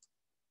this,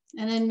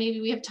 and then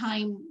maybe we have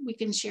time, we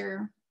can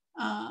share,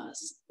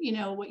 you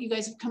know, what you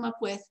guys have come up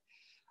with.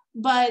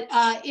 But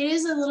it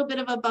is a little bit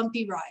of a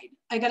bumpy ride.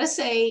 I gotta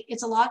say,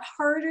 it's a lot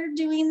harder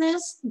doing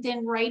this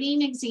than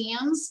writing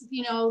exams,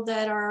 you know,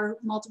 that are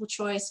multiple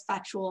choice,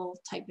 factual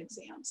type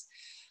exams.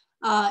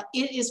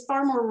 It is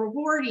far more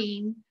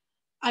rewarding.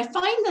 I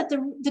find that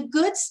the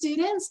good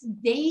students,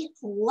 they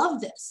love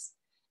this.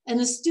 And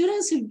the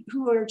students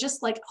who are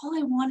just like, all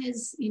I want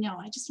is, you know,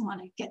 I just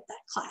want to get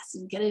that class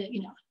and get it,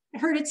 you know, I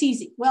heard it's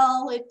easy.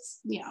 Well, it's,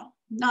 you know,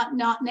 not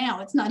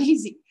now, it's not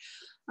easy.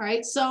 All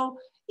right, so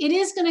it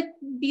is going to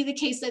be the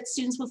case that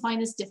students will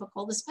find this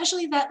difficult,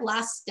 especially that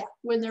last step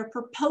when they're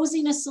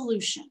proposing a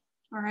solution.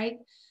 All right,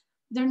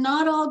 they're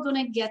not all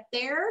going to get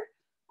there.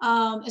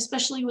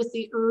 Especially with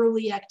the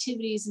early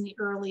activities and the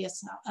early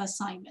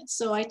assignments.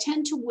 So I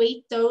tend to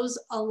weight those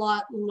a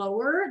lot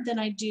lower than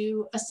I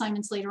do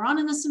assignments later on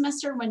in the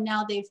semester when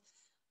now they've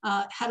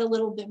had a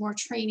little bit more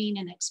training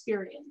and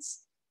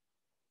experience.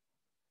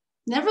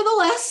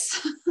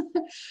 Nevertheless,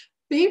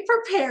 be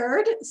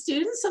prepared.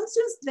 Students, some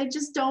students, they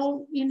just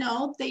don't, you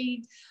know,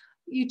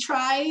 you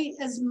try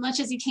as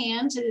much as you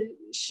can to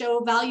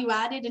show value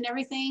added and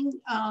everything,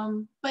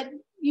 but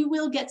you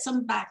will get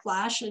some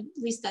backlash, at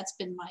least that's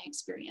been my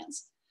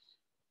experience.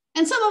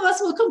 And some of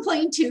us will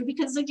complain too,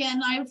 because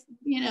again,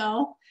 you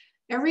know,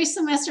 every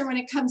semester when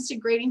it comes to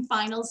grading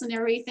finals and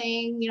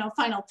everything, you know,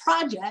 final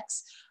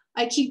projects,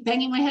 I keep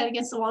banging my head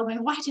against the wall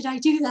going, why did I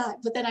do that?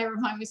 But then I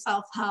remind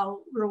myself how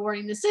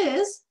rewarding this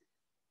is.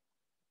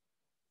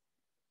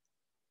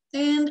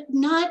 And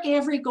not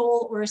every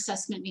goal or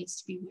assessment needs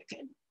to be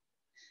wicked.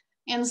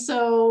 And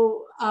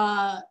so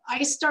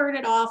I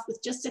started off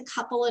with just a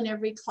couple in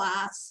every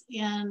class,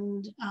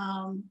 and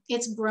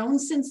it's grown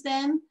since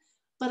then,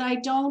 but I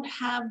don't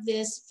have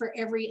this for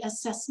every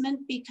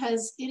assessment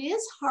because it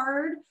is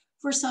hard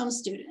for some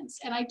students,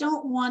 and I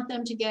don't want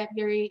them to get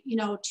very, you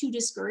know, too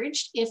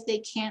discouraged if they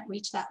can't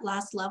reach that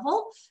last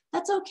level.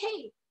 That's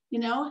okay. You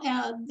know,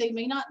 they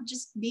may not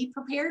just be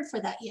prepared for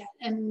that yet.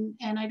 And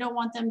I don't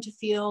want them to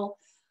feel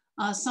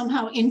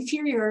somehow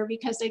inferior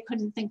because they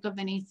couldn't think of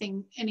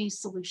any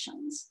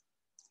solutions.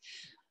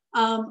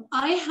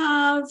 I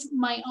have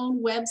my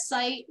own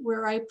website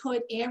where I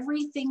put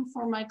everything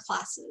for my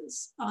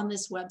classes on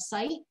this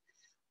website.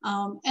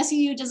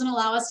 SEU doesn't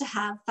allow us to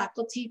have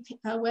faculty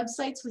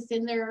websites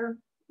within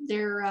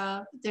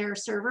their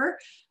server,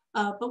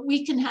 but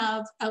we can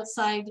have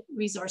outside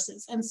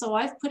resources. And so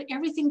I've put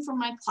everything for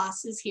my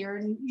classes here,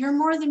 and you're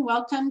more than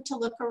welcome to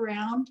look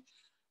around,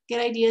 get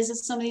ideas of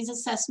some of these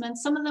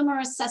assessments. Some of them are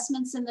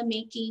assessments in the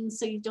making,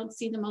 so you don't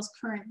see the most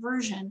current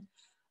version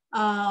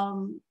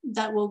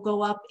that will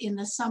go up in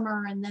the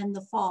summer and then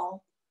the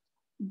fall.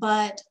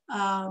 But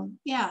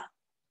yeah,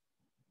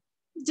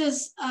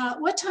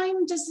 what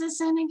time does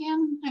this end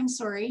again? I'm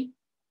sorry.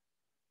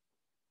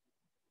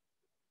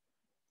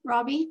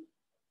 Robbie?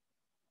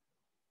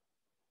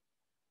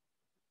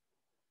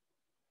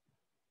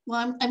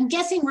 Well, I'm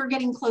guessing we're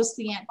getting close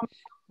to the end.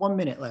 1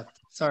 minute left,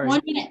 sorry.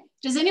 1 minute.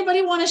 Does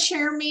anybody want to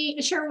share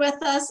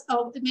with us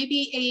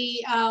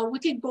maybe a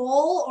wicked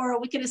goal or a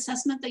wicked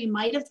assessment that you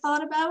might have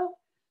thought about?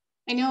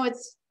 I know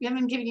we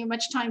haven't given you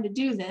much time to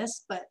do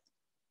this, but.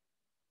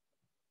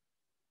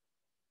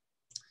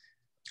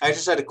 I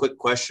just had a quick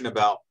question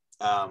about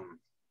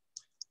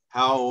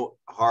how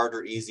hard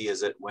or easy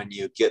is it when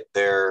you get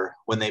there,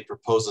 when they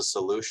propose a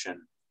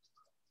solution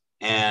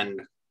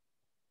and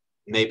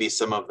maybe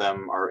some of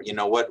them are, you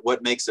know,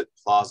 what makes it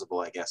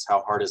plausible, I guess?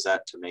 How hard is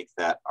that to make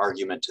that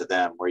argument to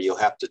them where you'll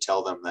have to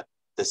tell them that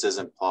this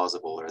isn't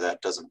plausible or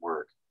that doesn't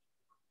work?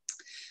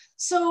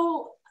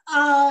 So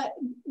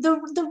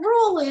the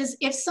rule is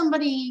if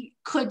somebody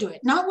could do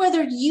it, not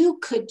whether you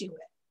could do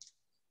it.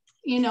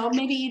 You know,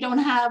 maybe you don't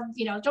have,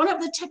 you know, don't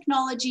have the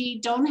technology,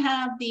 don't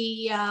have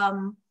the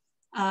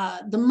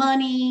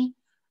money,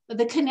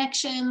 the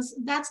connections.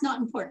 That's not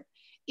important.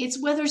 It's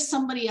whether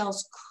somebody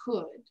else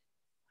could.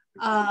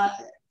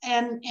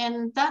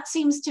 And that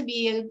seems to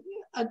be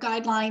a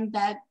guideline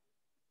that,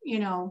 you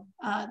know,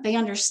 they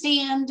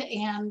understand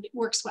and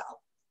works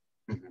well.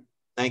 Mm-hmm.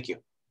 Thank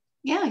you.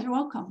 Yeah, you're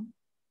welcome.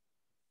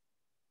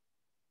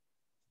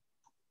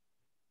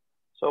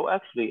 So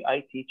actually,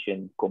 I teach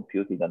in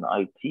computing and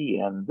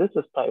IT, and this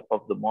is type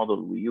of the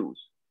model we use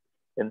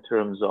in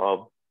terms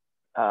of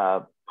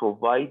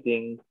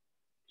providing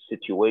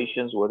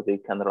situations where they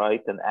can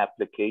write an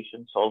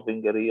application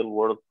solving a real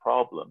world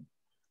problem,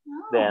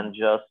 than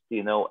just,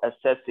 you know,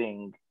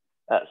 assessing.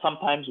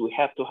 Sometimes we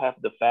have to have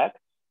the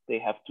facts. They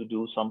have to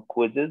do some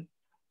quizzes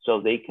so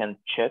they can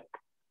check,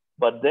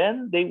 but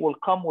then they will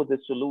come with a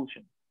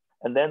solution.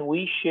 And then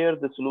we share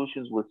the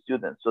solutions with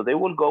students. So they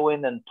will go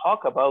in and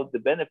talk about the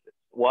benefits,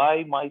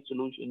 why my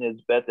solution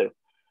is better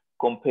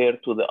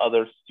compared to the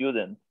other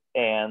students.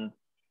 And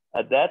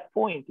at that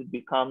point, it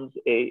becomes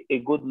a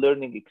good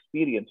learning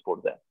experience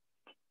for them.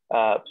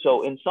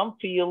 So in some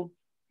fields,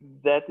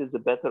 that is a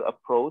better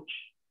approach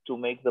to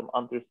make them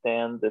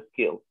understand the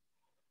skills.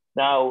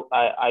 Now,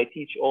 I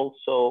teach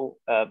also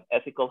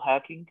ethical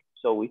hacking.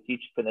 So we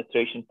teach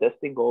penetration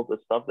testing, all the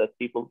stuff that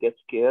people get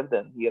scared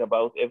and hear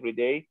about every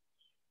day.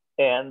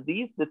 And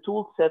the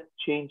tool sets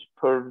change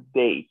per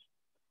day.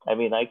 I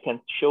mean, I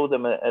can show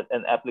them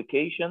an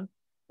application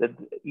that,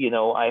 you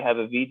know, I have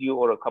a video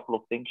or a couple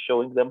of things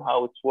showing them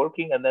how it's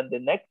working. And then the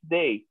next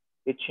day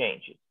it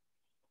changes.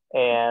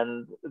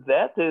 And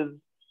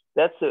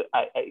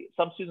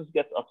some students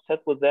get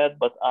upset with that,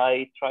 but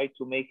I try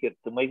to make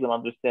them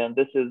understand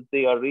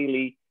they are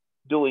really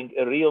doing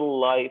a real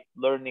life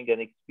learning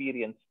and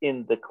experience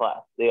in the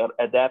class. They are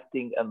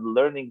adapting and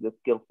learning the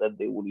skills that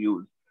they will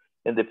use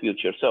in the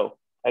future. So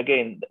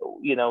again,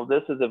 you know,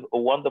 this is a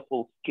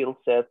wonderful skill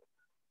set.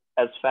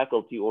 As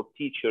faculty or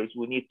teachers,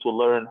 we need to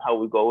learn how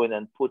we go in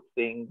and put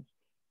things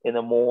in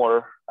a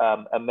more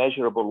a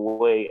measurable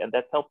way. And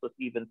that helps us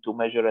even to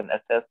measure and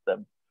assess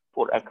them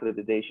for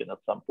accreditation at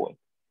some point.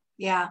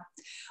 Yeah,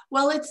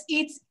 well,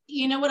 it's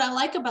you know what I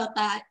like about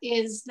that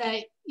is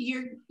that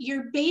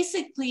you're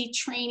basically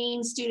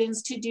training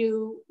students to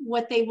do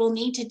what they will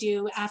need to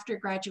do after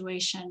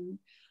graduation.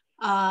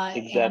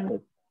 Exactly. And,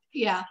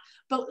 yeah,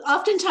 but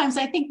oftentimes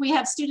I think we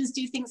have students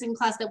do things in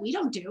class that we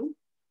don't do.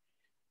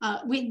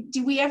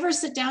 Do we ever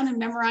sit down and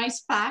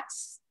memorize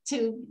facts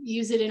to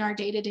use it in our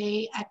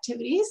day-to-day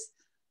activities?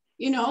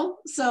 You know,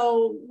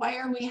 so why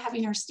are we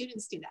having our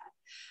students do that?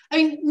 I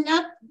mean,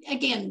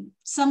 again,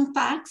 some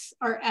facts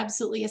are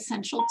absolutely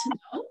essential to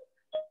know,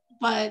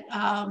 but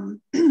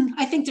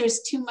I think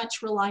there's too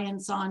much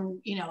reliance on,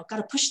 you know, got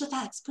to push the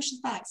facts,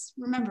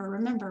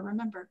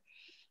 remember.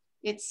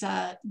 It's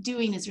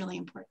doing is really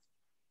important.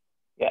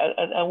 Yeah,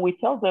 and we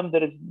tell them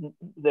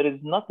there is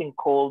nothing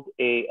called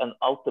an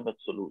ultimate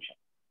solution.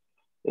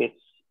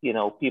 It's, you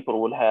know,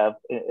 people will have,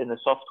 in the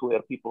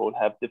software, people will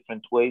have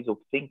different ways of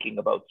thinking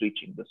about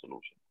reaching the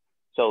solution.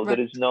 So right.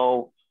 There is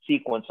no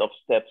sequence of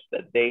steps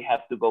that they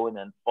have to go in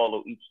and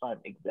follow each time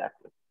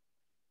exactly.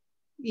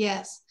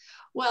 Yes.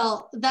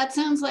 Well, that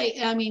sounds like,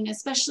 I mean,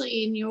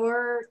 especially in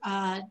your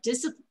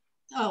discipline.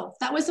 Oh,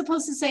 that was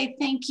supposed to say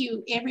thank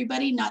you,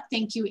 everybody, not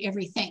thank you,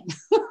 everything.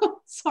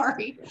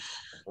 Sorry.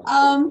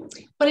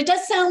 But it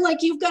does sound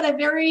like you've got a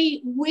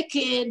very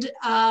wicked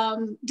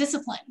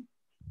discipline.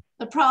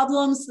 The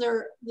problems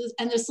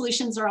and the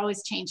solutions are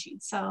always changing.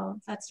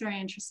 So that's very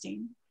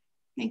interesting.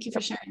 Thank you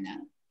for sharing that.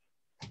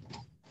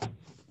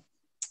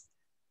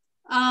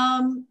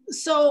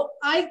 So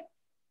I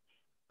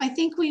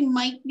think we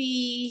might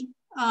be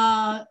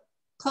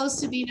close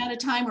to being out of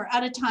time or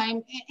out of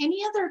time.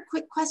 Any other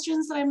quick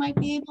questions that I might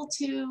be able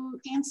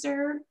to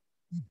answer?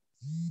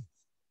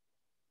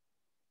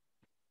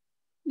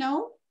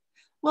 No?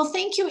 Well,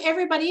 thank you,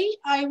 everybody.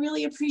 I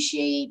really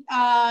appreciate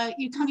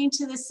you coming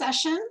to this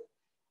session.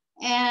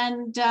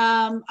 And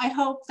I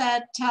hope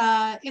that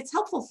it's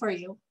helpful for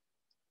you.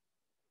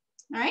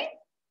 All right.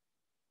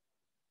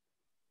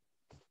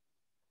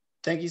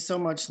 Thank you so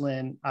much,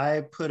 Lynn.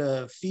 I put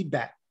a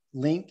feedback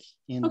link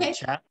in the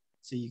chat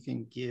so you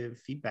can give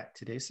feedback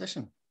today's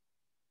session.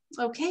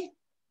 Okay.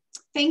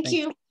 Thank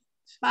you.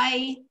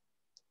 Bye.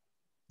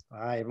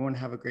 Bye. Everyone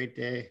have a great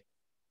day.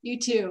 You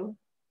too.